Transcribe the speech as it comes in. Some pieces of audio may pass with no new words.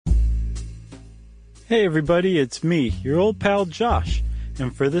Hey everybody, it's me, your old pal Josh.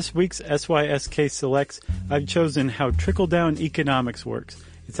 And for this week's SYSK Selects, I've chosen how trickle-down economics works.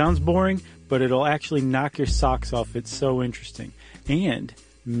 It sounds boring, but it'll actually knock your socks off. It's so interesting. And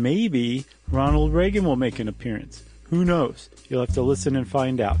maybe Ronald Reagan will make an appearance. Who knows? You'll have to listen and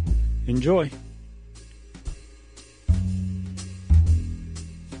find out. Enjoy.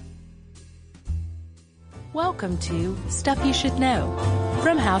 Welcome to Stuff You Should Know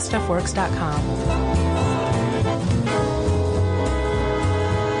from HowStuffWorks.com.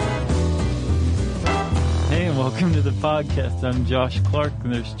 Hey, and welcome to the podcast. I'm Josh Clark,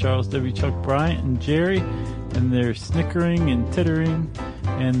 and there's Charles W. Chuck Bryant and Jerry, and they're snickering and tittering,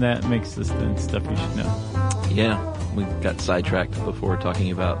 and that makes this then Stuff You Should Know. Yeah, we got sidetracked before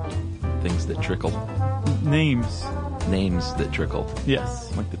talking about things that trickle. Names Names that trickle.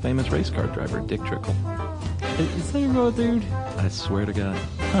 Yes. Like the famous race car driver, Dick Trickle. Is that a real dude? I swear to God.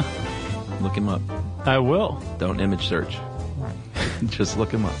 Huh. Look him up. I will. Don't image search. Just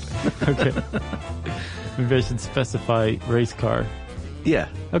look him up. Okay. Maybe I should specify race car. Yeah.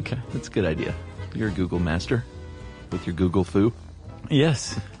 Okay. That's a good idea. You're a Google master with your Google foo.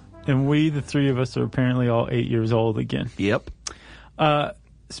 Yes. And we, the three of us, are apparently all 8 years old again. Yep.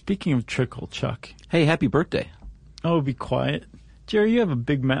 Speaking of trickle, Chuck. Hey, happy birthday. Oh, be quiet. Jerry, you have a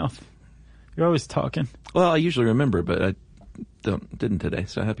big mouth. You're always talking. Well, I usually remember, but I didn't today,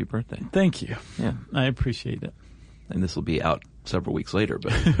 so happy birthday. Thank you. Yeah. I appreciate it. And this will be out several weeks later,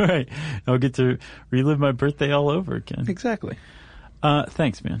 but... Right. I'll get to relive my birthday all over again. Exactly.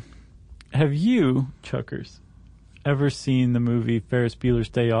 Thanks, man. Have you, Chuckers, ever seen the movie Ferris Bueller's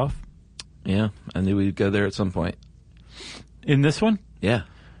Day Off? Yeah, I knew we'd go there at some point. In this one? Yeah.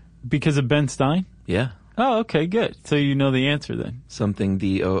 Because of Ben Stein? Yeah. Oh, okay, good. So you know the answer then. Something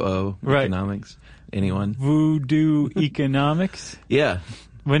DOO right. Economics. Anyone? Voodoo Economics? Yeah.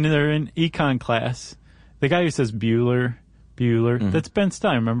 When they're in econ class, the guy who says Bueller, Mm-hmm. that's Ben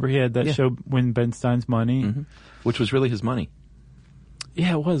Stein. Remember he had that show, Win Ben Stein's Money? Mm-hmm. Which was really his money.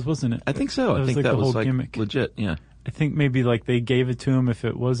 Yeah, it was, wasn't it? I think so. I think like that the was whole like gimmick. Legit, yeah. I think maybe like they gave it to him if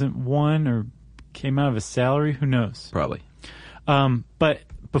it wasn't one or came out of his salary. Who knows? Probably. But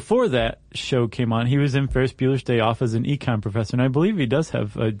before that show came on, he was in Ferris Bueller's Day Off as an econ professor, and I believe he does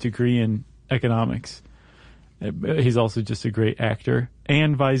have a degree in economics. He's also just a great actor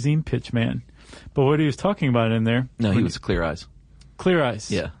and Visine pitchman. But what he was talking about in there... No, he was Clear Eyes. Clear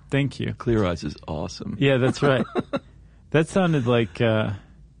Eyes. Yeah. Thank you. Clear Eyes is awesome. Yeah, that's right. That sounded like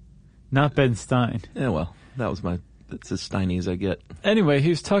not Ben Stein. Yeah, well, that's as Steiny as I get. Anyway, he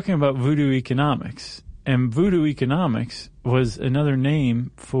was talking about voodoo economics. And voodoo economics was another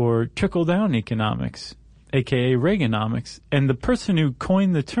name for trickle-down economics, a.k.a. Reaganomics. And the person who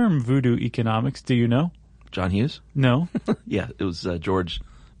coined the term voodoo economics, do you know? John Hughes? No. Yeah, it was George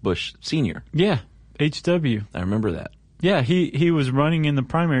Bush Sr. Yeah, H.W. I remember that. Yeah, he was running in the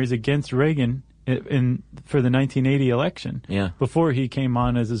primaries against Reagan for the 1980 election. Yeah. Before he came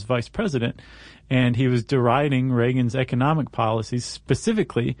on as his vice president. And he was deriding Reagan's economic policies,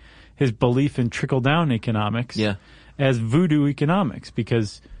 specifically his belief in trickle-down economics as voodoo economics,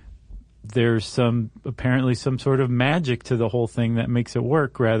 because there's apparently some sort of magic to the whole thing that makes it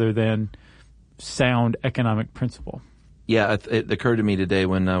work rather than sound economic principle. Yeah, it occurred to me today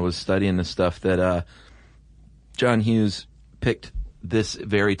when I was studying this stuff that John Hughes picked this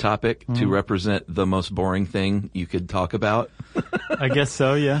very topic to represent the most boring thing you could talk about. I guess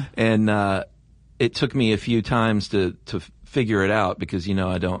so, yeah. And it took me a few times to figure it out because,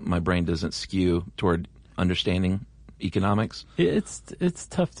 my brain doesn't skew toward understanding economics. It's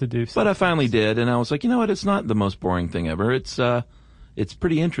tough to do. But I finally did, and I was like, you know what? It's not the most boring thing ever. It's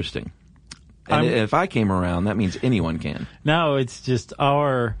pretty interesting. And if I came around, that means anyone can. Now it's just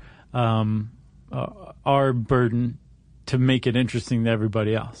our burden to make it interesting to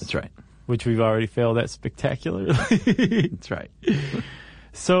everybody else. That's right. Which we've already failed at spectacularly. That's right.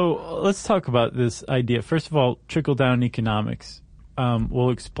 So let's talk about this idea. First of all, trickle-down economics.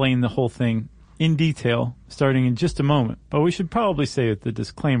 We'll explain the whole thing in detail starting in just a moment. But we should probably say with the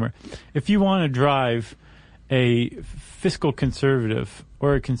disclaimer, if you want to drive a fiscal conservative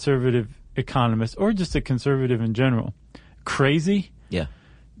or a conservative economist or just a conservative in general crazy,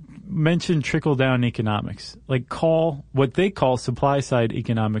 mention trickle-down economics. Like call what they call supply-side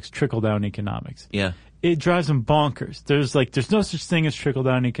economics trickle-down economics. Yeah. It drives them bonkers. There's no such thing as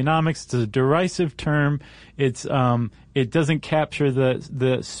trickle-down economics. It's a derisive term. It doesn't capture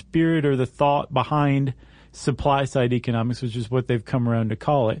the spirit or the thought behind supply-side economics, which is what they've come around to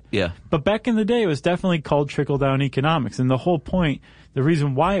call it. Yeah. But back in the day, it was definitely called trickle-down economics. And the whole point, the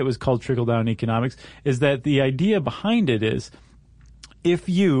reason why it was called trickle-down economics is that the idea behind it is if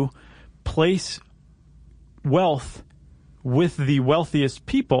you place wealth with the wealthiest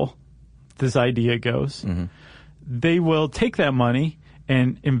people, this idea goes, they will take that money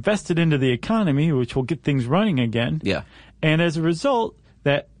and invest it into the economy, which will get things running again. Yeah. And as a result,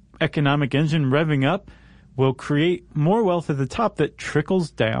 that economic engine revving up will create more wealth at the top that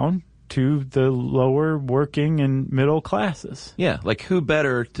trickles down to the lower working and middle classes. Yeah, like who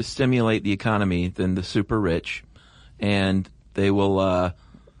better to stimulate the economy than the super rich? And they will,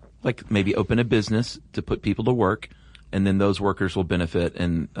 like maybe open a business to put people to work, and then those workers will benefit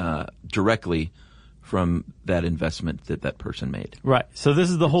and directly from that investment that person made. Right. So this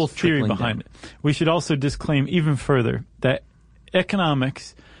is the whole theory behind down. it. We should also disclaim even further that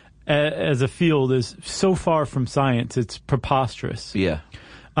economics as a field is so far from science, it's preposterous. Yeah.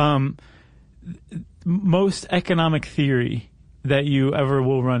 Most economic theory that you ever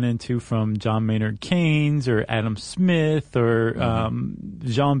will run into, from John Maynard Keynes or Adam Smith or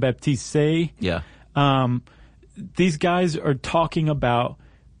Jean-Baptiste Say, these guys are talking about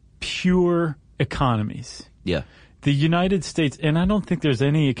pure economies. Yeah. The United States, and I don't think there's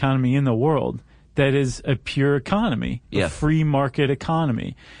any economy in the world that is a pure economy, a free market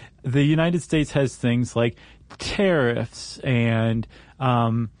economy. The United States has things like tariffs, and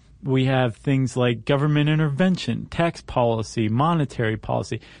we have things like government intervention, tax policy, monetary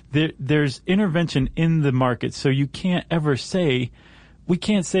policy. There's intervention in the market, so you can't ever say, we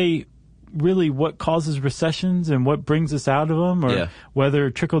can't say really what causes recessions and what brings us out of them, or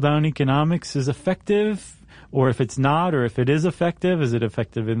whether trickle-down economics is effective, or if it's not, or if it is effective, is it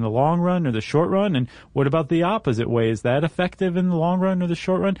effective in the long run or the short run? And what about the opposite way? Is that effective in the long run or the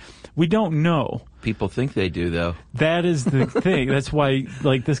short run? We don't know. People think they do, though. That is the thing. That's why,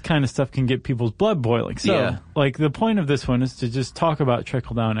 like, this kind of stuff can get people's blood boiling. So, like, the point of this one is to just talk about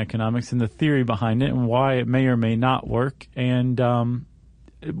trickle-down economics and the theory behind it and why it may or may not work. And on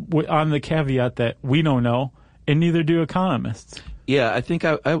the caveat that we don't know, and neither do economists. Yeah, I think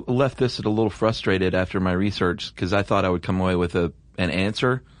I left this a little frustrated after my research because I thought I would come away with an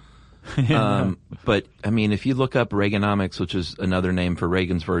answer. But, I mean, if you look up Reaganomics, which is another name for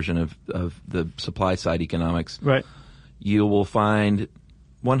Reagan's version of the supply side economics, you will find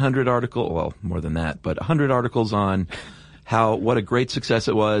 100 articles, well, more than that, but 100 articles on what a great success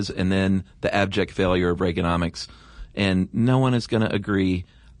it was, and then the abject failure of Reaganomics. And no one is going to agree.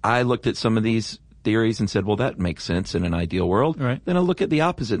 I looked at some of these theories and said, well, that makes sense in an ideal world. Then I look at the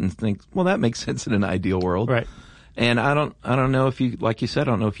opposite and think, well, that makes sense in an ideal world. And I don't know if you, like you said,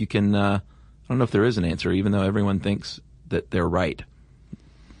 I don't know if you can, I don't know if there is an answer, even though everyone thinks that they're right.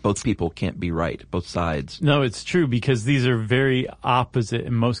 Both people can't be right, both sides. No, it's true, because these are very opposite,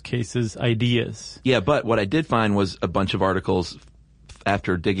 in most cases, ideas. Yeah, but what I did find was a bunch of articles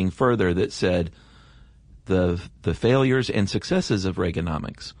after digging further that said the failures and successes of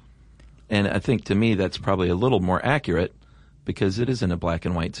Reaganomics. And I think, to me, that's probably a little more accurate because it isn't a black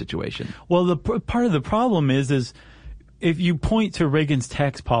and white situation. Well, the part of the problem is if you point to Reagan's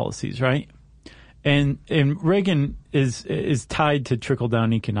tax policies, right? And Reagan is tied to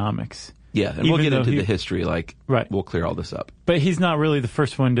trickle-down economics. Yeah, and we'll get into the history, we'll clear all this up. But he's not really the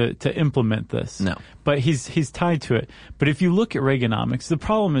first one to implement this. No. But he's tied to it. But if you look at Reaganomics, the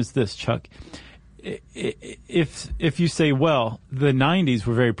problem is this, Chuck. If you say, well, the 90s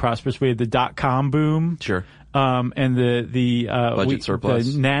were very prosperous, we had the dot-com boom. Sure. And the budget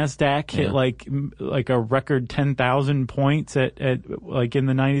surplus. The NASDAQ hit like a record 10,000 points at like in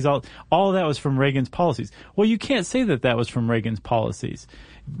the 90s. All of that was from Reagan's policies. Well, you can't say that was from Reagan's policies.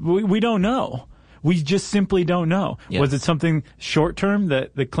 We don't know. We just simply don't know. Yes. Was it something short-term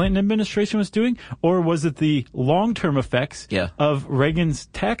that the Clinton administration was doing, or was it the long-term effects of Reagan's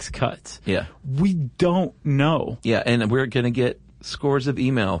tax cuts? Yeah. We don't know. Yeah, and we're going to get scores of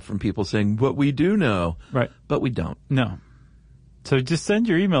email from people saying, what we do know. Right. But we don't. No. So just send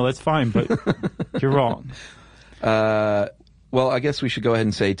your email. That's fine, but you're wrong. Well, I guess we should go ahead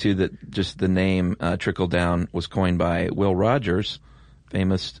and say, too, that just the name Trickle-Down was coined by Will Rogers,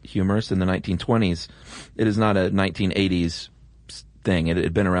 famous humorist in the 1920s. It is not a 1980s thing. It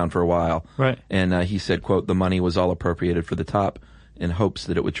had been around for a while. Right. And he said, quote, the money was all appropriated for the top in hopes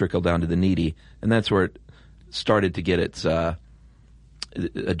that it would trickle down to the needy. And that's where it started to get its a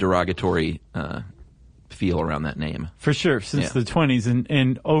derogatory feel around that name. For sure, since the 20s.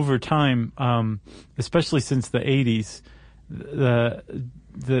 And over time, especially since the 80s,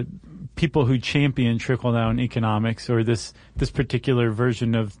 the people who champion trickle-down economics, or this particular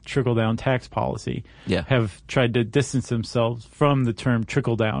version of trickle-down tax policy, have tried to distance themselves from the term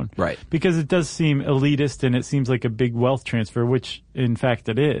trickle-down. Right. Because it does seem elitist, and it seems like a big wealth transfer, which, in fact,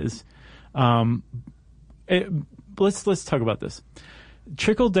 it is. Let's talk about this.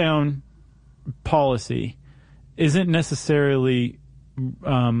 Trickle-down policy isn't necessarily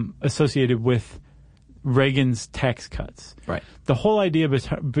associated with Reagan's tax cuts. Right. The whole idea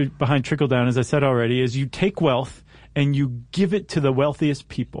behind trickle-down, as I said already, is you take wealth and you give it to the wealthiest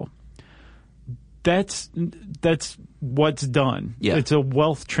people. That's what's done. Yeah. It's a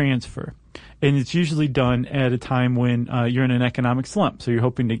wealth transfer. And it's usually done at a time when you're in an economic slump, so you're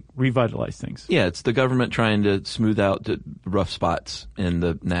hoping to revitalize things. Yeah, it's the government trying to smooth out the rough spots in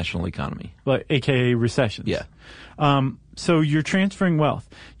the national economy. Like, AKA recessions. Yeah. So you're transferring wealth.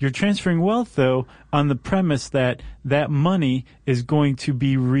 You're transferring wealth, though, on the premise that that money is going to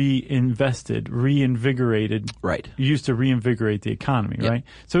be reinvested, reinvigorated. Right. Used to reinvigorate the economy, Yep. right?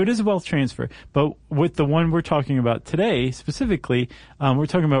 So it is a wealth transfer. But with the one we're talking about today, specifically, we're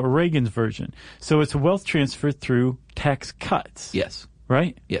talking about Reagan's version. So it's a wealth transfer through tax cuts. Yes.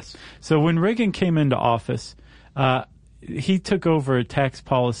 Right? Yes. So when Reagan came into office, he took over a tax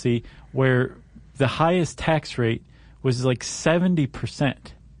policy where the highest tax rate was like 70%.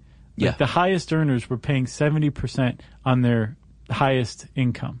 Yeah. Like the highest earners were paying 70% on their highest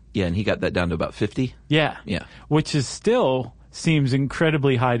income. Yeah, and he got that down to about 50. Yeah. Yeah. Which is still seems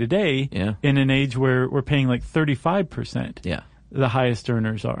incredibly high today. Yeah. In an age where we're paying like 35%. Yeah. The highest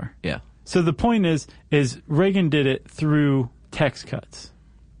earners are. Yeah. So the point is Reagan did it through tax cuts.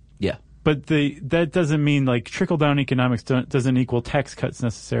 Yeah. But that doesn't mean like trickle-down economics doesn't equal tax cuts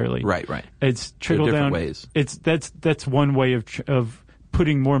necessarily. Right, right. It's trickle-down. Different ways. That's one way of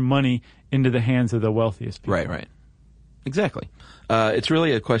putting more money into the hands of the wealthiest people. Right, right. Exactly. It's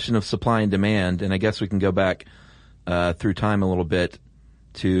really a question of supply and demand, and I guess we can go back through time a little bit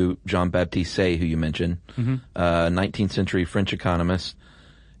to Jean-Baptiste Say, who you mentioned, 19th century French economist,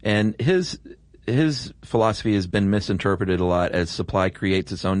 and his philosophy has been misinterpreted a lot as supply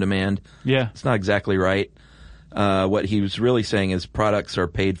creates its own demand. Yeah. It's not exactly right. What he was really saying is products are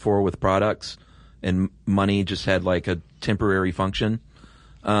paid for with products, and money just had like a temporary function.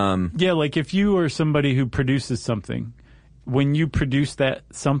 Yeah, like if you are somebody who produces something, when you produce that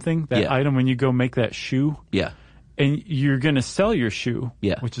something, that Yeah. item, when you go make that shoe, Yeah. and you're going to sell your shoe,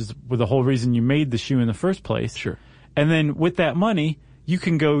 Yeah. which is the whole reason you made the shoe in the first place. Sure. And then with that money, you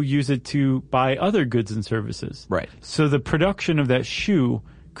can go use it to buy other goods and services. Right. So the production of that shoe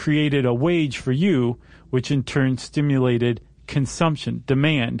created a wage for you, which in turn stimulated consumption,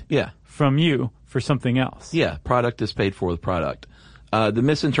 demand Yeah. from you for something else. Yeah, product is paid for with product. The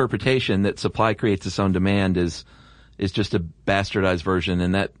misinterpretation that supply creates its own demand is just a bastardized version,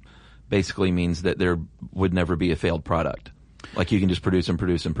 and that basically means that there would never be a failed product. Like you can just produce and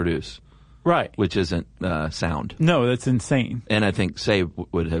produce and produce. Right. Which isn't sound. No, that's insane. And I think Say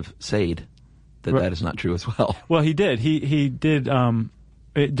would have said that Right. that is not true as well. Well, he did. He did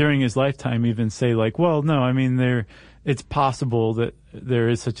during his lifetime even say like, well, no, I mean it's possible that there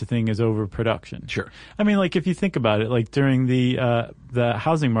is such a thing as overproduction. Sure. I mean, like if you think about it, like during the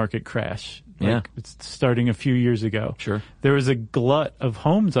housing market crash, like Yeah. it's starting a few years ago. Sure. There was a glut of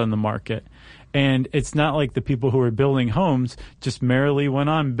homes on the market. And it's not like the people who were building homes just merrily went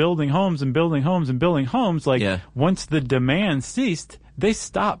on building homes and building homes and building homes. Like Yeah. once the demand ceased, they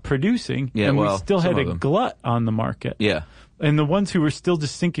stopped producing, Yeah, and well, we still some had of a them. glut on the market. Yeah. And the ones who were still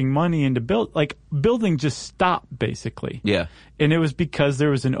just sinking money into building just stopped basically. Yeah. And it was because there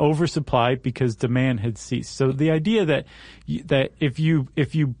was an oversupply because demand had ceased. So the idea that if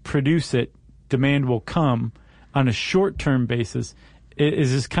you produce it, demand will come on a short-term basis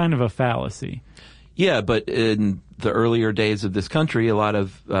is kind of a fallacy. Yeah, but in the earlier days of this country, a lot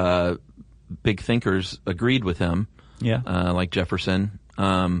of big thinkers agreed with him. Yeah. Like Jefferson.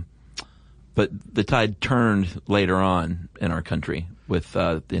 But the tide turned later on in our country with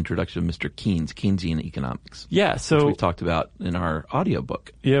the introduction of Mr. Keynesian economics. Yeah, Which so we've talked about in our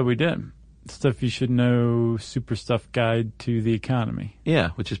audiobook. yeah, we did. Stuff you should know, super stuff guide to the economy. Yeah,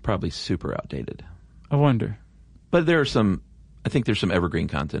 which is probably super outdated. I wonder. But I think there's some evergreen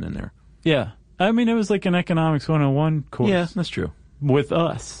content in there. Yeah. I mean, it was like an economics 101 course. Yeah, that's true. With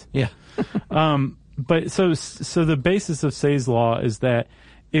us. Yeah. But so the basis of Say's law is that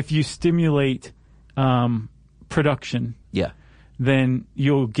if you stimulate production, Yeah. then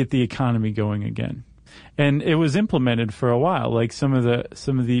you'll get the economy going again. And it was implemented for a while, like some of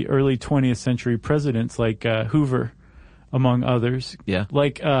the early 20th century presidents, like Hoover, among others. Yeah.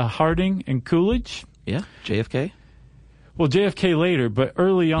 Like Harding and Coolidge. Yeah. JFK? Well, JFK later, but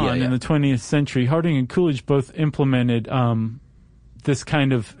early on Yeah. in the 20th century, Harding and Coolidge both implemented this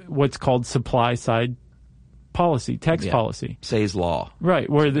kind of what's called supply side policy, tax Yeah. policy. Say's law. Right,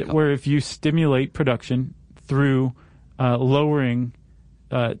 where if you stimulate production through lowering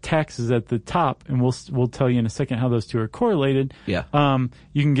taxes at the top, and we'll tell you in a second how those two are correlated. Yeah.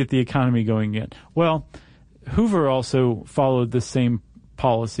 You can get the economy going again. Well, Hoover also followed the same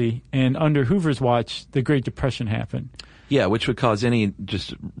policy, and under Hoover's watch, the Great Depression happened. Yeah, which would cause any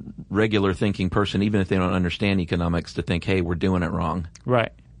just regular thinking person, even if they don't understand economics, to think, hey, we're doing it wrong.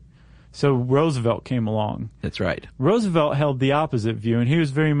 Right. So Roosevelt came along. That's right. Roosevelt held the opposite view, and he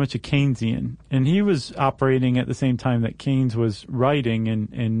was very much a Keynesian. And he was operating at the same time that Keynes was writing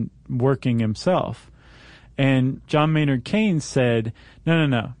and working himself. And John Maynard Keynes said,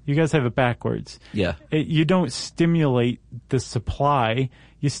 no, you guys have it backwards. Yeah. You don't stimulate the supply,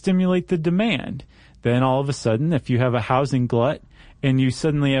 you stimulate the demand. Then all of a sudden, if you have a housing glut and you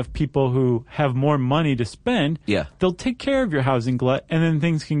suddenly have people who have more money to spend, they'll take care of your housing glut, and then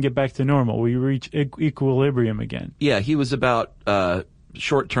things can get back to normal. We reach equilibrium again. Yeah, he was about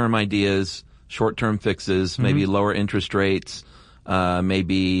short-term ideas, short-term fixes, maybe lower interest rates,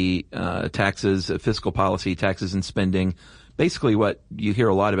 maybe taxes, fiscal policy, taxes and spending. Basically what you hear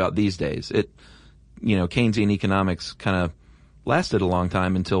a lot about these days. Keynesian economics kind of lasted a long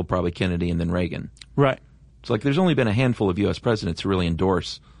time until probably Kennedy and then Reagan. Right. It's like there's only been a handful of U.S. presidents who really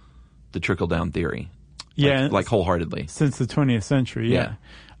endorse the trickle-down theory. Yeah. Like wholeheartedly. Since the 20th century, yeah.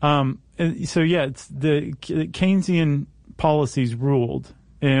 It's the Keynesian policies ruled,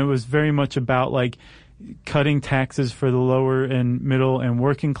 and it was very much about like cutting taxes for the lower and middle and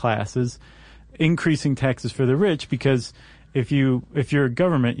working classes, increasing taxes for the rich, because if you're a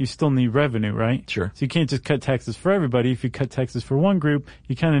government, you still need revenue, right? Sure. So you can't just cut taxes for everybody. If you cut taxes for one group,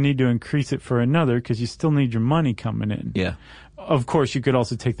 you kind of need to increase it for another because you still need your money coming in. Yeah. Of course, you could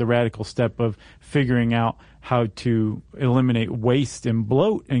also take the radical step of figuring out how to eliminate waste and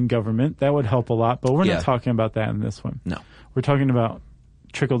bloat in government. That would help a lot, but we're not talking about that in this one. No. We're talking about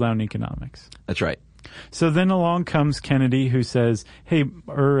trickle-down economics. That's right. So then along comes Kennedy, who says, hey,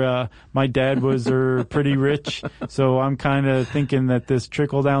 my dad was pretty rich, so I'm kind of thinking that this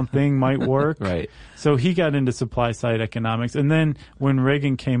trickle-down thing might work. Right. So he got into supply-side economics. And then when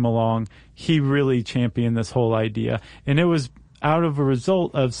Reagan came along, he really championed this whole idea. And it was out of a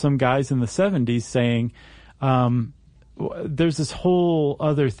result of some guys in the 70s saying, there's this whole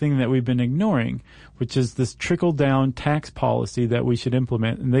other thing that we've been ignoring, which is this trickle-down tax policy that we should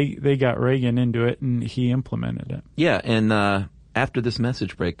implement. And they got Reagan into it, and he implemented it. Yeah, and after this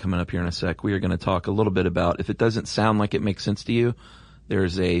message break coming up here in a sec, we are going to talk a little bit about, if it doesn't sound like it makes sense to you,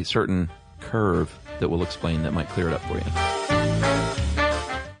 there's a certain curve that we'll explain that might clear it up for you.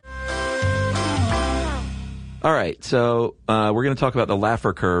 All right, so we're going to talk about the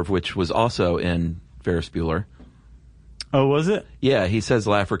Laffer curve, which was also in Ferris Bueller. Oh, was it? Yeah, he says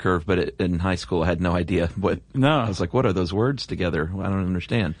Laffer curve, but in high school I had no idea what. No. I was like, what are those words together? I don't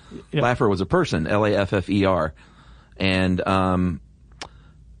understand. Yeah. Laffer was a person, Laffer. And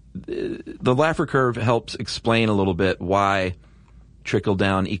the Laffer curve helps explain a little bit why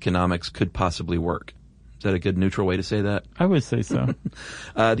trickle-down economics could possibly work. Is that a good neutral way to say that? I would say so.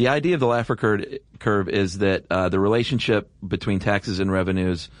 The idea of the Laffer curve is that the relationship between taxes and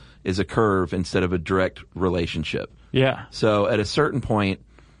revenues is a curve instead of a direct relationship. Yeah. So at a certain point,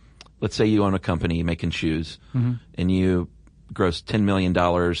 let's say you own a company making shoes, and you gross $10 million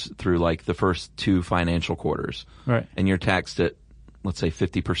through like the first 2 financial quarters. Right. And you're taxed at, let's say,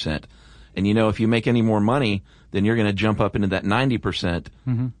 50%. And if you make any more money, then you're going to jump up into that 90%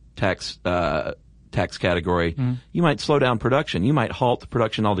 tax category. You might slow down production. You might halt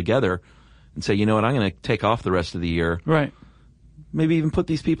production altogether and say, you know what, I'm going to take off the rest of the year. Right. Maybe even put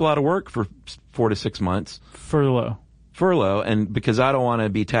these people out of work for 4 to 6 months. Furlough, and because I don't want to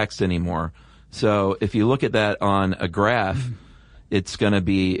be taxed anymore. So if you look at that on a graph, it's going to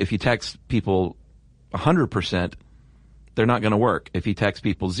be, if you tax people 100%, they're not going to work. If you tax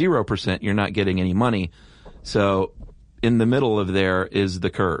people 0%, you're not getting any money. So in the middle of there is the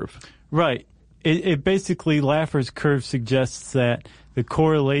curve. Right. It basically, Laffer's curve suggests that the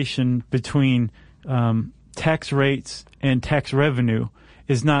correlation between tax rates and tax revenue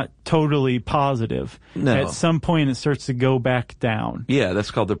is not totally positive. No. At some point, it starts to go back down. Yeah,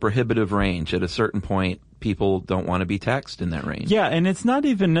 that's called the prohibitive range. At a certain point, people don't want to be taxed in that range. Yeah, and it's not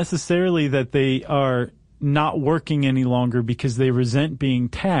even necessarily that they are not working any longer because they resent being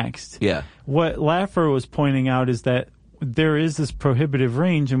taxed. Yeah. What Laffer was pointing out is that there is this prohibitive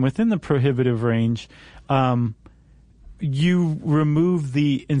range, and within the prohibitive range, you remove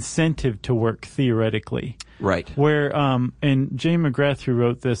the incentive to work theoretically. Right. Where, and Jay McGrath, who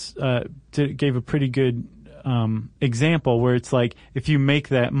wrote this, gave a pretty good example where it's like, if you make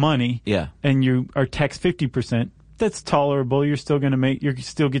that money and you are taxed 50%, that's tolerable. You still get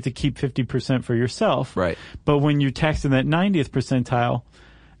to keep 50% for yourself. Right. But when you're taxed in that 90th percentile,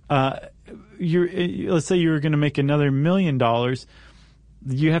 let's say you were going to make another $1 million.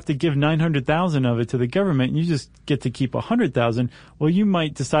 you have to give 900,000 of it to the government and you just get to keep 100,000. Well, you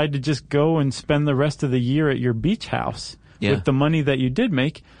might decide to just go and spend the rest of the year at your beach house with the money that you did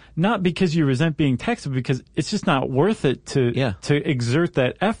make, not because you resent being taxed, but because it's just not worth it to exert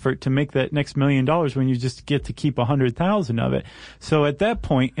that effort to make that next $1 million when you just get to keep 100,000 of it. So at that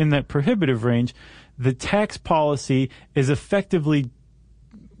point, in that prohibitive range, the tax policy is effectively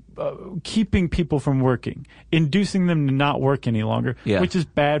keeping people from working, inducing them to not work any longer, which is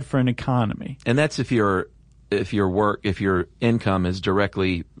bad for an economy. And that's if your income is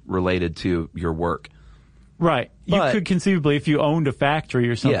directly related to your work. Right. You could conceivably, if you owned a factory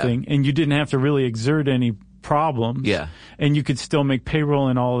or something and you didn't have to really exert any problems and you could still make payroll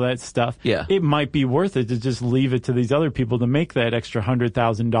and all of that stuff, it might be worth it to just leave it to these other people to make that extra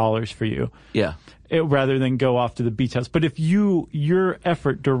 $100,000 for you. Rather than go off to the beach house. But if your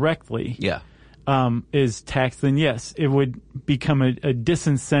effort directly is taxed, then yes, it would become a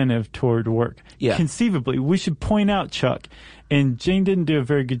disincentive toward work. Conceivably, we should point out, Chuck, and Jane didn't do a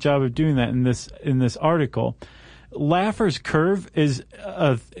very good job of doing that in this article. Laffer's curve is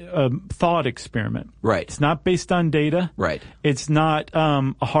a thought experiment. Right. It's not based on data. Right. It's not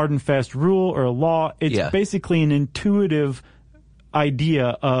a hard and fast rule or a law. It's basically an intuitive idea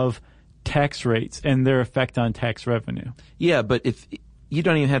of tax rates and their effect on tax revenue. Yeah, but if you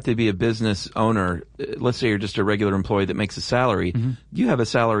don't even have to be a business owner, let's say you're just a regular employee that makes a salary, you have a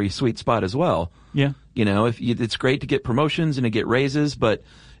salary sweet spot as well. Yeah. You know, it's great to get promotions and to get raises, but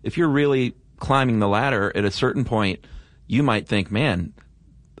if you're really climbing the ladder at a certain point, you might think, man,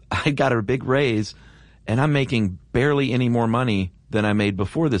 I got a big raise and I'm making barely any more money than I made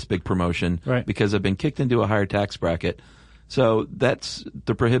before this big promotion because I've been kicked into a higher tax bracket. So that's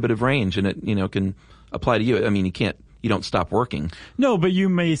the prohibitive range, and it, can apply to you. I mean, you don't stop working. No, but you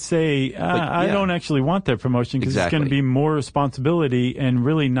may say, I don't actually want that promotion because it's going to be more responsibility and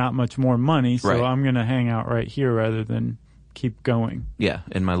really not much more money. So I'm going to hang out right here rather than keep going. Yeah,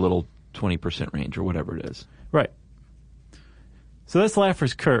 in my little 20% range or whatever it is. Right. So that's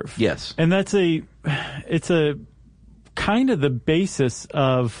Laffer's curve. Yes. And it's a kind of the basis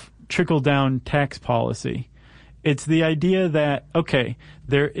of trickle-down tax policy. It's the idea that, okay,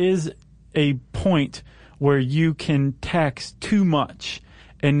 there is a point where you can tax too much,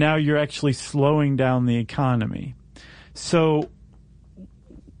 and now you're actually slowing down the economy. So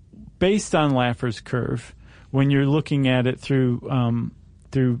based on Laffer's curve, when you're looking at it through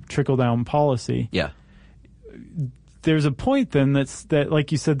trickle-down policy, there's a point then that,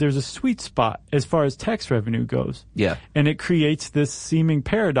 like you said, there's a sweet spot as far as tax revenue goes. Yeah. And it creates this seeming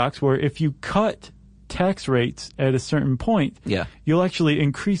paradox where if you cut tax rates at a certain point, you'll actually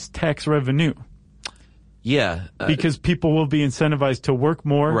increase tax revenue. Yeah. Because people will be incentivized to work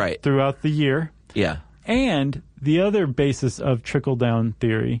more throughout the year. Yeah. And the other basis of trickle-down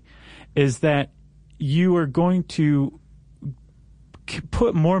theory is that you are going to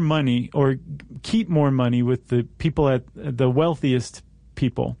put more money or keep more money with the people at the wealthiest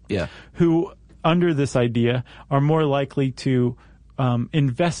people who, under this idea, are more likely to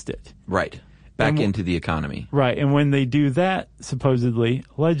invest it. Right. Back into the economy. Right. And when they do that, supposedly,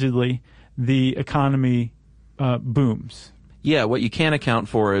 allegedly, the economy booms. Yeah, what you can't account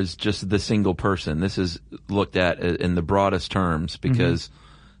for is just the single person. This is looked at in the broadest terms because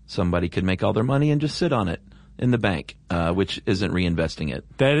somebody could make all their money and just sit on it in the bank, which isn't reinvesting it.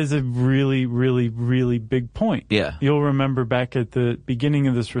 That is a really, really, really big point. Yeah. You'll remember back at the beginning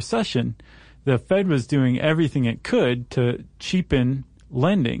of this recession, the Fed was doing everything it could to cheapen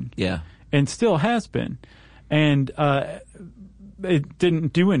lending. Yeah. And still has been. And it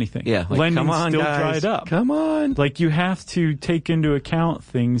didn't do anything. Yeah, like, lending come on, still guys. dried up. Come on. Like, you have to take into account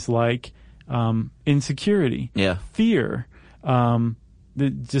things like insecurity, fear,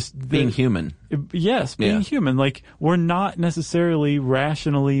 being human. Yes, being human. Like, we're not necessarily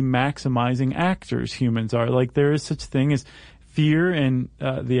rationally maximizing actors, humans are. Like, there is such thing as fear and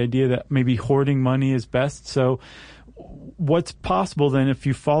the idea that maybe hoarding money is best. So what's possible then if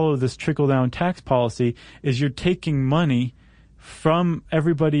you follow this trickle-down tax policy is you're taking money from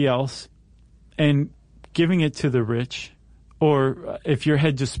everybody else and giving it to the rich, or if your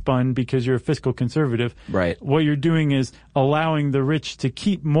head just spun because you're a fiscal conservative, what you're doing is allowing the rich to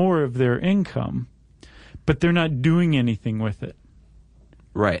keep more of their income, but they're not doing anything with it.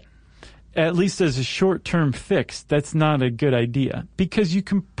 Right. At least as a short-term fix, that's not a good idea, because you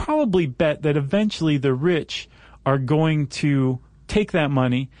can probably bet that eventually the rich are going to take that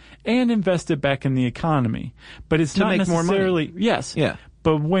money and invest it back in the economy. But it's not necessarily... More money. Yes. Yeah.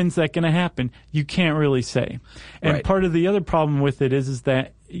 But when's that going to happen? You can't really say. And part of the other problem with it is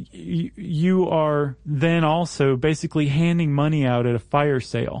that you are then also basically handing money out at a fire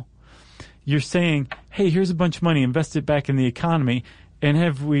sale. You're saying, hey, here's a bunch of money, invest it back in the economy. And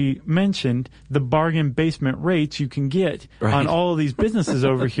have we mentioned the bargain basement rates you can get on all of these businesses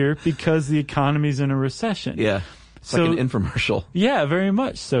over here because the economy's in a recession? Yeah. It's like an infomercial. Yeah, very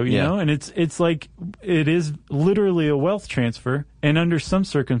much so, you know, and it's like it is literally a wealth transfer. And under some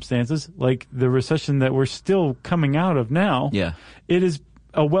circumstances, like the recession that we're still coming out of now, it is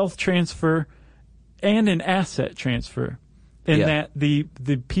a wealth transfer and an asset transfer. In that the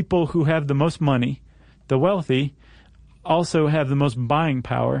people who have the most money, the wealthy, also have the most buying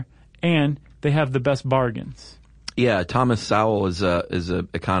power, and they have the best bargains. Yeah, Thomas Sowell is a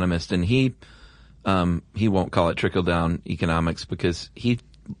economist, and he won't call it trickle-down economics because he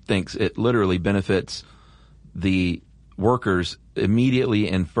thinks it literally benefits the workers immediately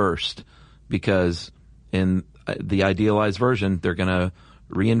and first, because in the idealized version, they're going to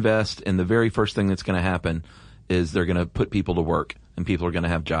reinvest, and the very first thing that's going to happen is they're going to put people to work, and people are going to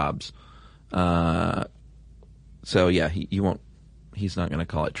have jobs. So yeah, he's not going to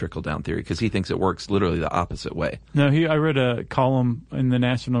call it trickle-down theory because he thinks it works literally the opposite way. No, I read a column in the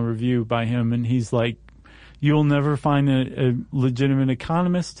National Review by him, and he's like, you'll never find a legitimate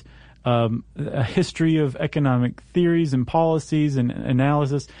economist, a history of economic theories and policies and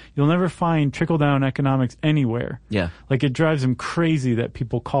analysis. You'll never find trickle-down economics anywhere. Yeah. Like, it drives him crazy that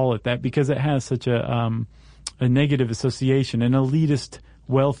people call it that because it has such a negative association, an elitist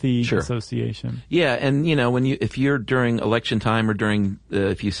wealthy association. Yeah, and if you're during election time or during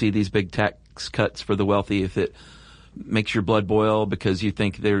if you see these big tax cuts for the wealthy, if it makes your blood boil because you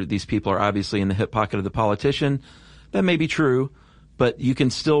think these people are obviously in the hip pocket of the politician, that may be true, but you can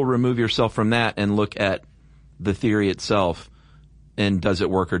still remove yourself from that and look at the theory itself and does it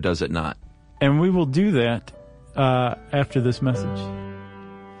work or does it not? And we will do that after this message.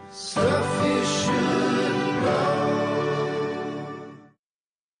 Stuff you should know.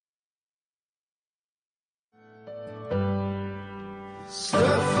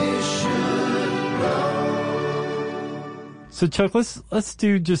 Stuff you should know. So Chuck, let's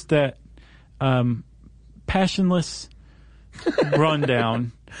do just that passionless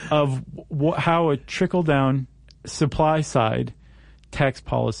rundown of how a trickle-down supply-side tax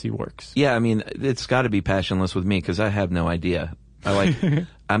policy works. Yeah, I mean, it's got to be passionless with me because I have no idea.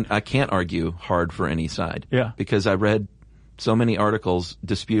 I can't argue hard for any side. Yeah. Because I read so many articles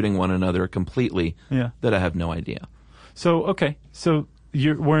disputing one another completely that I have no idea. So, okay. So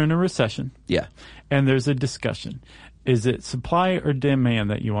we're in a recession. Yeah. And there's a discussion. Is it supply or demand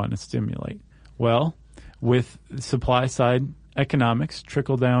that you want to stimulate? Well, with supply side economics,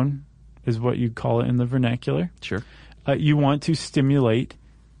 trickle down is what you call it in the vernacular. Sure. You want to stimulate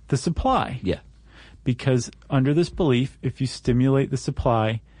the supply. Yeah. Because under this belief, if you stimulate the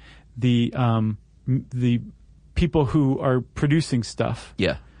supply, the people who are producing stuff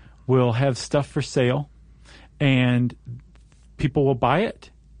will have stuff for sale, and people will buy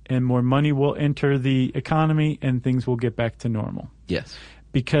it, and more money will enter the economy, and things will get back to normal. Yes.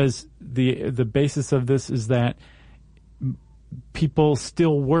 Because the basis of this is that people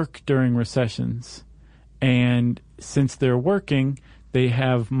still work during recessions, and since they're working, they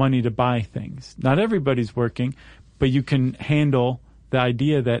have money to buy things. Not everybody's working, but you can handle the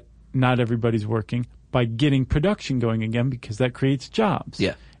idea that not everybody's working by getting production going again, because that creates jobs.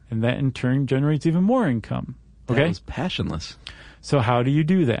 Yeah. And that in turn generates even more income. Okay? That was passionless. So how do you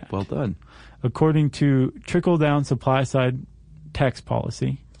do that? Well done. According to trickle-down supply-side tax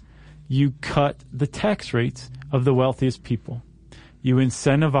policy, you cut the tax rates of the wealthiest people. You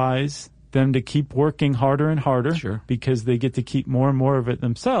incentivize them to keep working harder and harder because they get to keep more and more of it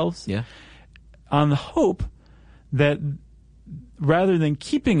themselves on the hope that rather than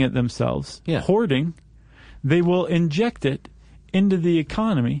keeping it themselves, hoarding, they will inject it into the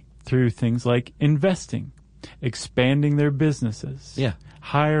economy through things like investing, expanding their businesses,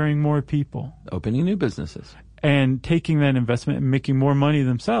 hiring more people, opening new businesses, and taking that investment and making more money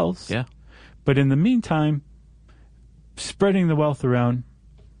themselves. Yeah. But in the meantime, spreading the wealth around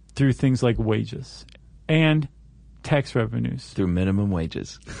through things like wages and tax revenues. Through minimum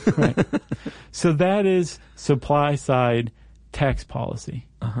wages. Right. So that is supply side tax policy.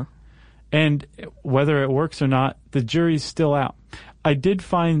 Uh-huh. And whether it works or not, the jury's still out. I did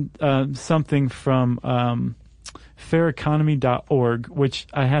find something from faireconomy.org, which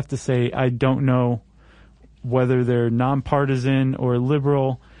I have to say I don't know whether they're nonpartisan or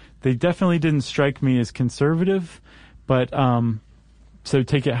liberal. They definitely didn't strike me as conservative, but so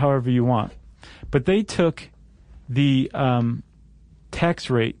take it however you want. But they took the tax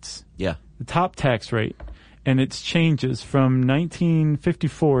rates, the top tax rate, and its changes from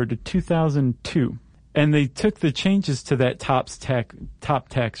 1954 to 2002. And they took the changes to that top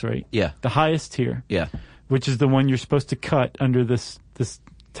tax rate, Yeah. the highest tier, Yeah. which is the one you're supposed to cut under this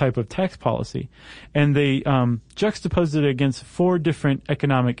type of tax policy. And they juxtaposed it against 4 different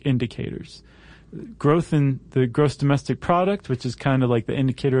economic indicators. Growth in the gross domestic product, which is kind of like the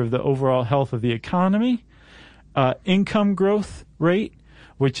indicator of the overall health of the economy. Income growth rate,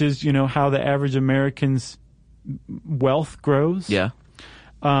 which is, how the average American's wealth grows. Yeah.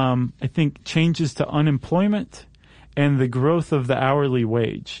 I think changes to unemployment and the growth of the hourly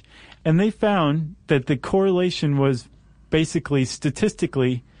wage. And they found that the correlation was basically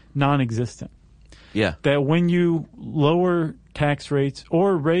statistically non-existent. Yeah. That when you lower tax rates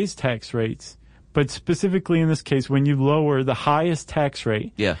or raise tax rates, but specifically in this case, when you lower the highest tax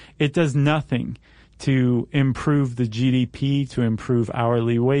rate, Yeah. it does nothing to improve the GDP, to improve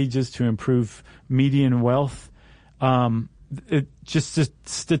hourly wages, to improve median wealth. It just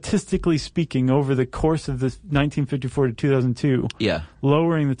statistically speaking, over the course of this 1954 to 2002, Yeah.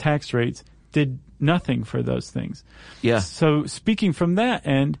 lowering the tax rates did nothing for those things. Yeah. So speaking from that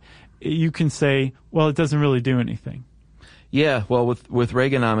end, you can say, well, it doesn't really do anything. Yeah. Well, with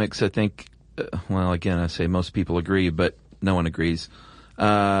Reaganomics, I think, again, I say most people agree, but no one agrees.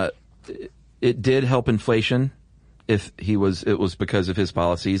 It did help inflation it was because of his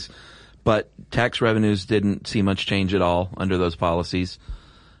policies, but tax revenues didn't see much change at all under those policies.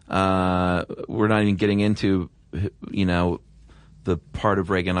 We're not even getting into, the part of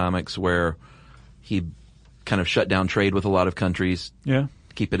Reaganomics where he kind of shut down trade with a lot of countries. Yeah.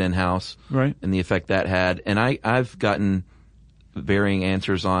 Keep it in-house. Right. And the effect that had. And I've gotten varying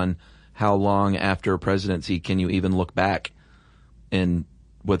answers on how long after presidency can you even look back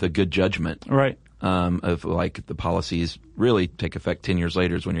with a good judgment. Right. Of like the policies really take effect 10 years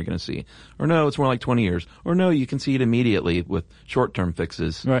later is when you're going to see. Or no, it's more like 20 years. Or no, you can see it immediately with short-term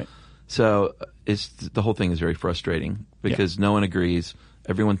fixes. Right. So the whole thing is very frustrating because no one agrees.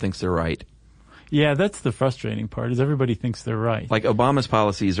 Everyone thinks they're right. Yeah, that's the frustrating part, is everybody thinks they're right. Like Obama's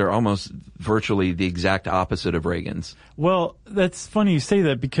policies are almost virtually the exact opposite of Reagan's. Well, that's funny you say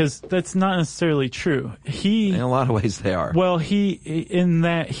that because that's not necessarily true. In a lot of ways they are. Well, in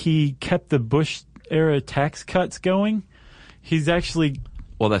that he kept the Bush era tax cuts going. He's actually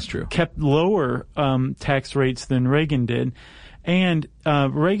that's true. Kept lower tax rates than Reagan did. And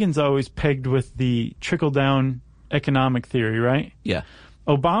Reagan's always pegged with the trickle-down economic theory, right? Yeah.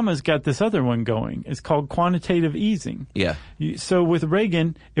 Obama's got this other one going. It's called quantitative easing. Yeah. So with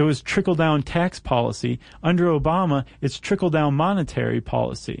Reagan, it was trickle-down tax policy. Under Obama, it's trickle-down monetary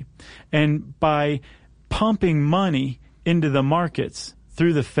policy. And by pumping money into the markets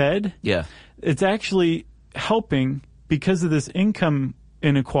through the Fed, it's actually helping, because of this income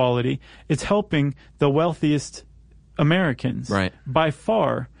inequality, it's helping the wealthiest Americans by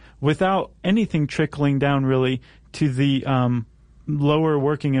far, without anything trickling down really to the lower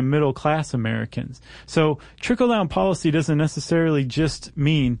working and middle class Americans. So trickle-down policy doesn't necessarily just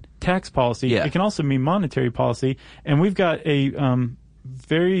mean tax policy. Yeah. It can also mean monetary policy. And we've got a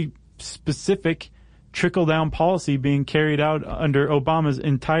very specific trickle-down policy being carried out under Obama's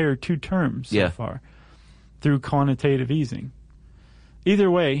entire 2 terms so far through quantitative easing. Either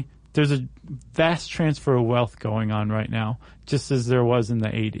way, there's a vast transfer of wealth going on right now, just as there was in the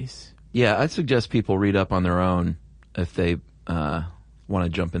 80s. Yeah, I'd suggest people read up on their own if they want to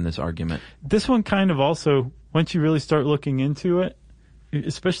jump in this argument. This one kind of also, once you really start looking into it,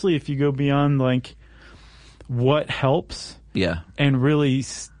 especially if you go beyond like what helps and really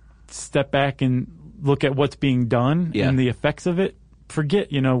step back and look at what's being done and the effects of it,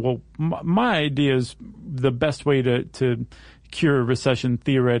 forget, my idea is the best way to cure a recession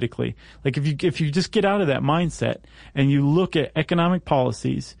theoretically. Like if you just get out of that mindset and you look at economic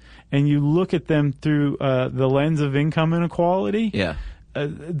policies and you look at them through the lens of income inequality,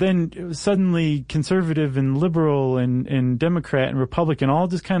 then suddenly conservative and liberal and Democrat and Republican all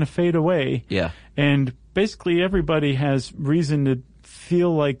just kind of fade away. Yeah. And basically everybody has reason to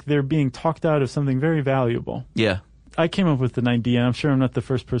feel like they're being talked out of something very valuable. Yeah. I came up with an idea, and I'm sure I'm not the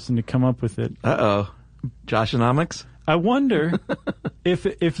first person to come up with it. Uh-oh. Joshonomics? I wonder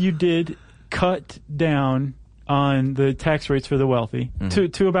if you did cut down on the tax rates for the wealthy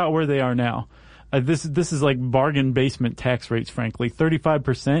to about where they are now. This is like bargain basement tax rates, frankly.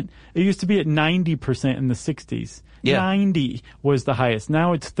 35%. It used to be at 90% in the 60s. Yeah. 90 was the highest.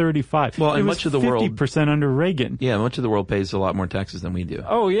 Now it's 35. Well, and it was much of the world 50% under Reagan. Yeah, much of the world pays a lot more taxes than we do.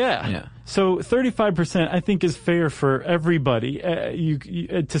 Oh yeah. Yeah. So 35% I think is fair for everybody,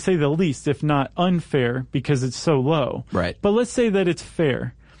 to say the least, if not unfair, because it's so low. Right. But let's say that it's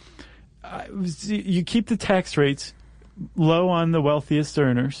fair. you keep the tax rates low on the wealthiest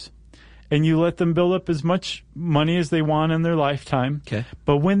earners, and you let them build up as much money as they want in their lifetime. Okay.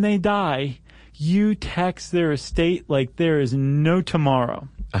 But when they die, you tax their estate like there is no tomorrow.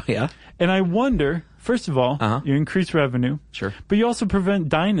 Oh, yeah? And I wonder, first of all, you increase revenue. Sure. But you also prevent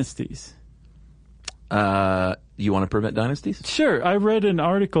dynasties. You want to prevent dynasties? Sure. I read an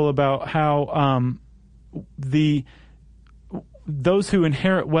article about how those who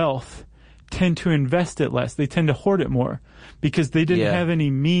inherit wealth tend to invest it less. They tend to hoard it more because they didn't have any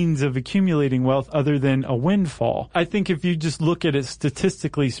means of accumulating wealth other than a windfall. I think if you just look at it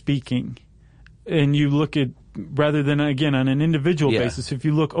statistically speaking, and you look at, rather than, again, on an individual basis, if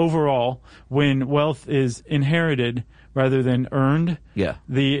you look overall, when wealth is inherited rather than earned,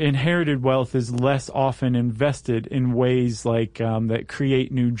 the inherited wealth is less often invested in ways like that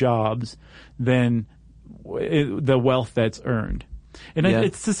create new jobs than the wealth that's earned. And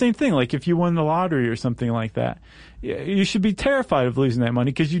it's the same thing. Like if you won the lottery or something like that, you should be terrified of losing that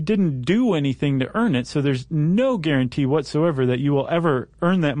money because you didn't do anything to earn it. So there's no guarantee whatsoever that you will ever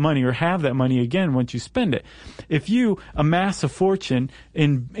earn that money or have that money again once you spend it. If you amass a fortune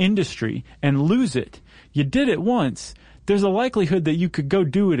in industry and lose it, you did it once, there's a likelihood that you could go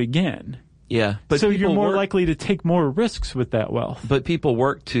do it again. Yeah. But so you're more likely to take more risks with that wealth. But people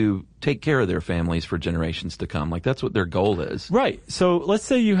work to take care of their families for generations to come. Like that's what their goal is. Right. So let's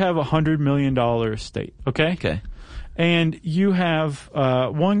say you have $100 million estate. Okay? Okay. And you have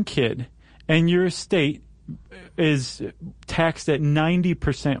one kid, and your estate is taxed at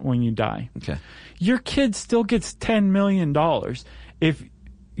 90% when you die. Okay. Your kid still gets $10 million. If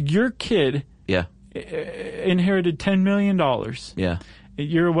your kid inherited $10 million,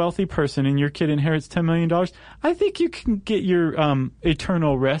 you're a wealthy person and your kid inherits $10 million, I think you can get your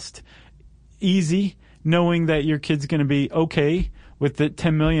eternal rest easy knowing that your kid's going to be okay with the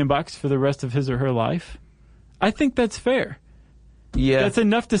 $10 million for the rest of his or her life. I think that's fair. Yeah. That's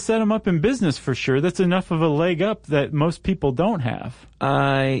enough to set them up in business for sure. That's enough of a leg up that most people don't have.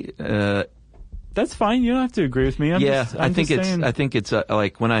 That's fine. You don't have to agree with me. I think it's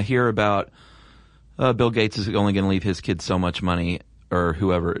like when I hear about Bill Gates is only going to leave his kids so much money, or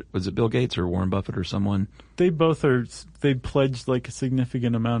whoever, was it Bill Gates or Warren Buffett or someone? They both they pledged like a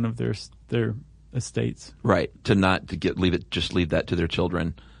significant amount of their estates. Right. Just leave that to their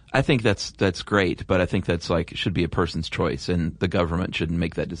children. I think that's great, but I think that's should be a person's choice, and the government shouldn't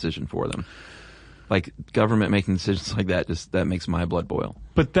make that decision for them. Like government making decisions like that makes my blood boil.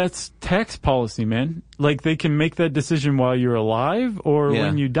 But that's tax policy, man. Like they can make that decision while you're alive or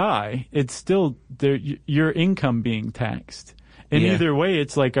when you die. It's still your income being taxed. And either way,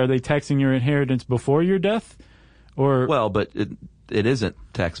 it's like, are they taxing your inheritance before your death? Or well, but it isn't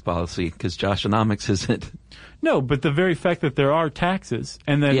tax policy because Joshonomics isn't. No, but the very fact that there are taxes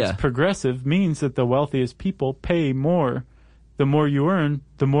and that it's progressive means that the wealthiest people pay more. The more you earn,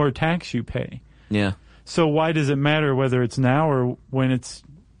 the more tax you pay. Yeah. So why does it matter whether it's now or when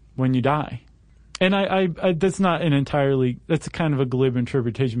you die? And I that's not that's kind of a glib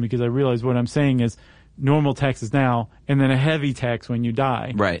interpretation because I realize what I'm saying is normal taxes now and then a heavy tax when you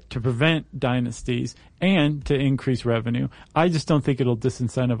die. Right. To prevent dynasties and to increase revenue. I just don't think it'll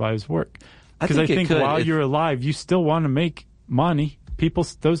disincentivize work. Because I think while you're alive, you still want to make money.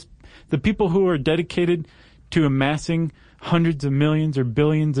 The people who are dedicated to amassing hundreds of millions or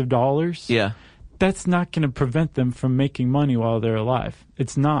billions of dollars. Yeah. That's not going to prevent them from making money while they're alive.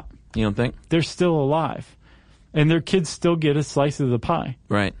 It's not. You don't think? They're still alive. And their kids still get a slice of the pie.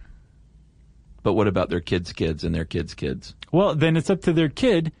 Right. But what about their kids' kids and their kids' kids? Well, then it's up to their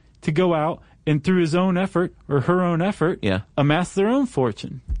kid to go out and through his own effort or her own effort, amass their own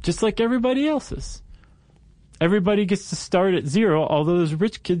fortune, just like everybody else's. Everybody gets to start at zero, although those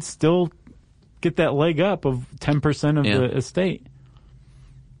rich kids still get that leg up of 10% of the estate.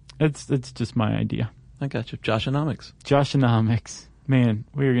 It's just my idea. I got you. Joshonomics. Joshonomics. Man,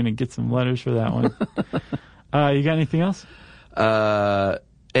 we're going to get some letters for that one. You got anything else?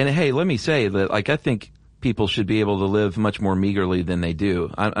 And hey, let me say that, I think people should be able to live much more meagerly than they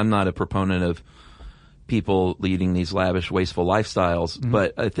do. I'm not a proponent of people leading these lavish, wasteful lifestyles,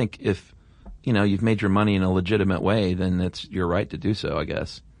 but I think if, you've made your money in a legitimate way, then it's your right to do so, I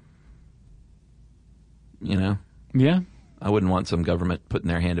guess. Yeah. I wouldn't want some government putting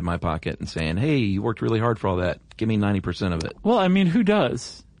their hand in my pocket and saying, hey, you worked really hard for all that. Give me 90% of it. Well, I mean, who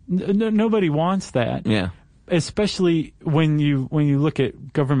does? Nobody wants that. Yeah. Especially when you look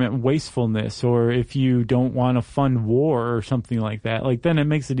at government wastefulness, or if you don't want to fund war or something like that, then it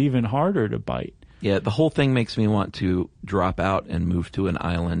makes it even harder to bite. Yeah, the whole thing makes me want to drop out and move to an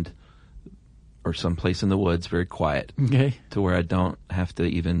island or someplace in the woods, very quiet, to where I don't have to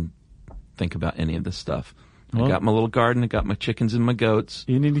even think about any of this stuff. Well, I got my little garden. I got my chickens and my goats.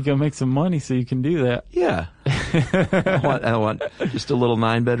 You need to go make some money so you can do that. Yeah. I want just a little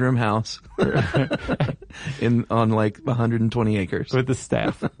 9-bedroom house on like 120 acres. With the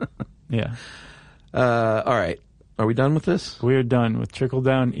staff. Yeah. All right. Are we done with this? We're done with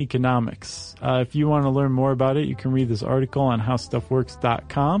Trickle-Down Economics. If you want to learn more about it, you can read this article on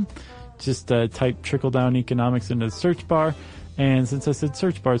howstuffworks.com. Just type Trickle-Down Economics into the search bar. And since I said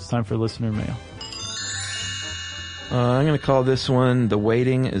search bar, it's time for listener mail. I'm going to call this one, The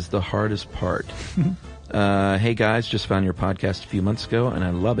Waiting is the Hardest Part. Hey guys, just found your podcast a few months ago, and I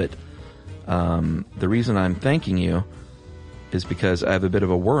love it. The reason I'm thanking you is because I have a bit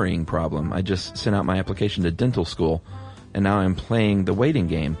of a worrying problem. I just sent out my application to dental school, and now I'm playing the waiting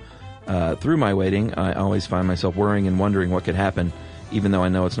game. Through my waiting, I always find myself worrying and wondering what could happen, even though I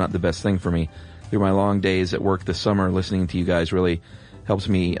know it's not the best thing for me. Through my long days at work this summer, listening to you guys really helps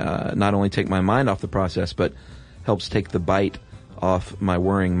me not only take my mind off the process, but helps take the bite off my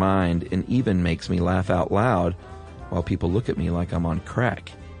worrying mind and even makes me laugh out loud while people look at me like I'm on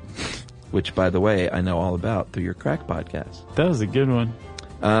crack. Which, by the way, I know all about through your crack podcast. That was a good one.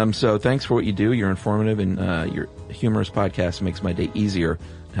 So thanks for what you do. You're informative, and your humorous podcast makes my day easier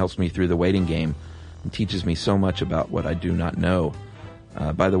and helps me through the waiting game and teaches me so much about what I do not know.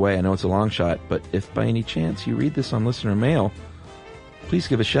 By the way, I know it's a long shot, but if by any chance you read this on listener mail, please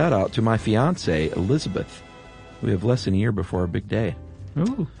give a shout out to my fiance, Elizabeth. We have less than a year before our big day.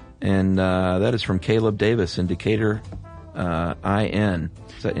 Ooh. And that is from Caleb Davis in Decatur, IN.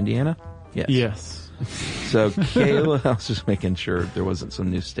 Is that Indiana? Yes. Yes. So Caleb, I was just making sure there wasn't some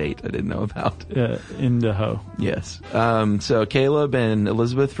new state I didn't know about. Idaho. Yes. So Caleb and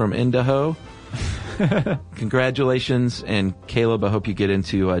Elizabeth from Idaho, congratulations. And Caleb, I hope you get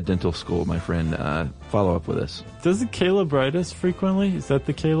into dental school, my friend. Follow up with us. Doesn't Caleb write us frequently? Is that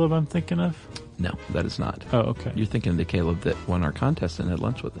the Caleb I'm thinking of? No, that is not. Oh, okay. You're thinking of the Caleb that won our contest and had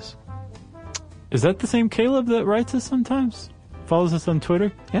lunch with us. Is that the same Caleb that writes us sometimes? Follows us on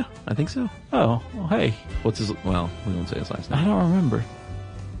Twitter? Yeah, I think so. Oh, well, hey. What's his... Well, we won't say his last name. I don't remember.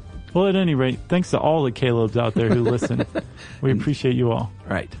 Well, at any rate, thanks to all the Calebs out there who listen. We appreciate you all.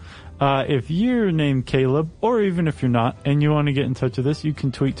 Right. If you're named Caleb, or even if you're not, and you want to get in touch with us, you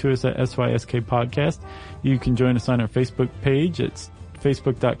can tweet to us at SYSK Podcast. You can join us on our Facebook page. It's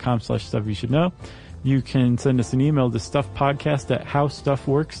facebook.com/stuffyoushouldknow. You can send us an email to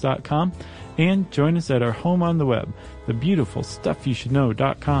stuffpodcast@howstuffworks.com and join us at our home on the web, the beautiful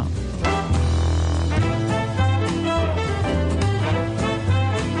stuffyoushouldknow.com.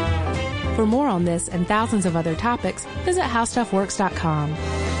 For more on this and thousands of other topics, visit howstuffworks.com.